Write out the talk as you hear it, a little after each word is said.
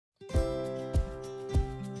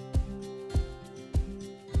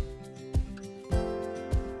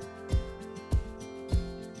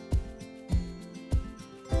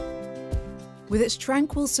With its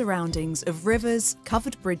tranquil surroundings of rivers,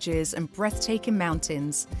 covered bridges and breathtaking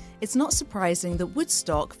mountains, it's not surprising that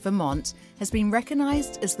Woodstock, Vermont has been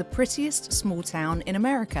recognised as the prettiest small town in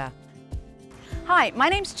America. Hi, my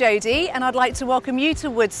name's Jodie and I'd like to welcome you to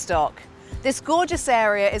Woodstock. This gorgeous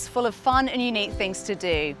area is full of fun and unique things to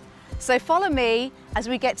do. So follow me as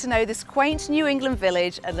we get to know this quaint New England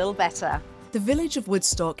village a little better. The village of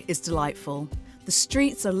Woodstock is delightful. The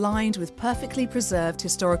streets are lined with perfectly preserved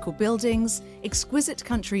historical buildings, exquisite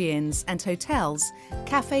country inns and hotels,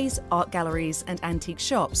 cafes, art galleries and antique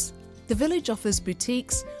shops. The village offers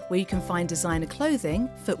boutiques where you can find designer clothing,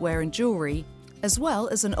 footwear and jewellery, as well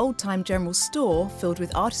as an old-time general store filled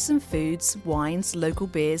with artisan foods, wines, local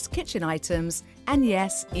beers, kitchen items and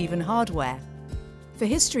yes, even hardware. For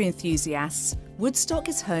history enthusiasts, Woodstock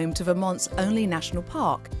is home to Vermont's only national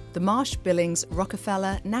park, the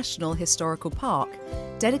Marsh-Billings-Rockefeller National Historical Park,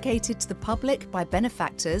 dedicated to the public by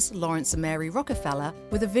benefactors Lawrence and Mary Rockefeller,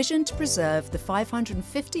 with a vision to preserve the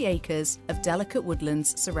 550 acres of delicate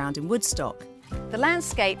woodlands surrounding Woodstock. The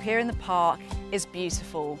landscape here in the park is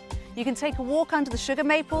beautiful. You can take a walk under the sugar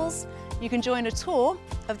maples, you can join a tour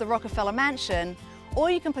of the Rockefeller Mansion, or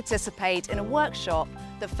you can participate in a workshop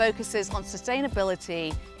that focuses on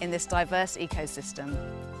sustainability in this diverse ecosystem.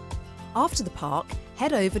 After the park,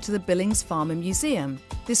 head over to the Billings Farm and Museum.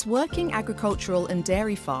 This working agricultural and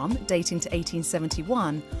dairy farm, dating to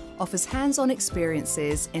 1871, offers hands-on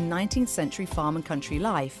experiences in 19th century farm and country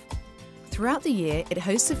life. Throughout the year, it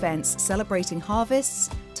hosts events celebrating harvests,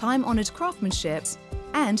 time-honoured craftsmanship,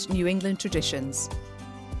 and New England traditions.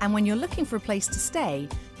 And when you're looking for a place to stay,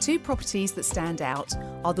 two properties that stand out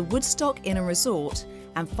are the Woodstock Inn Resort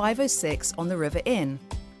and 506 on the River Inn.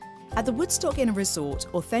 At the Woodstock Inn Resort,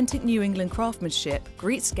 authentic New England craftsmanship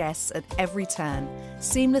greets guests at every turn,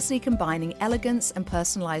 seamlessly combining elegance and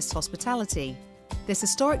personalised hospitality. This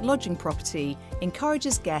historic lodging property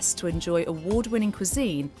encourages guests to enjoy award-winning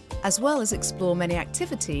cuisine, as well as explore many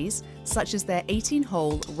activities, such as their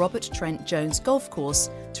 18-hole Robert Trent Jones golf course,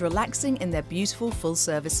 to relaxing in their beautiful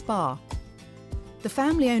full-service spa. The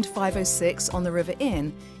family-owned 506 on the River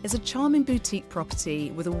Inn is a charming boutique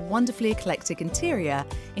property with a wonderfully eclectic interior,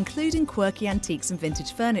 including quirky antiques and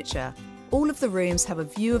vintage furniture. All of the rooms have a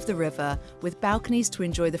view of the river, with balconies to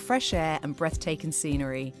enjoy the fresh air and breathtaking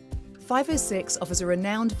scenery. 506 offers a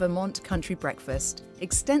renowned Vermont country breakfast,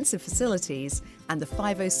 extensive facilities, and the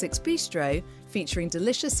 506 Bistro, featuring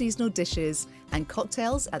delicious seasonal dishes and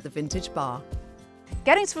cocktails at the vintage bar.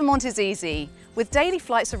 Getting to Vermont is easy, with daily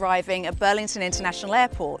flights arriving at Burlington International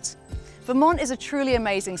Airport. Vermont is a truly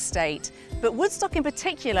amazing state, but Woodstock in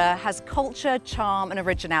particular has culture, charm and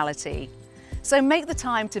originality. So make the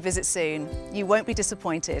time to visit soon. You won't be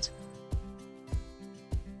disappointed.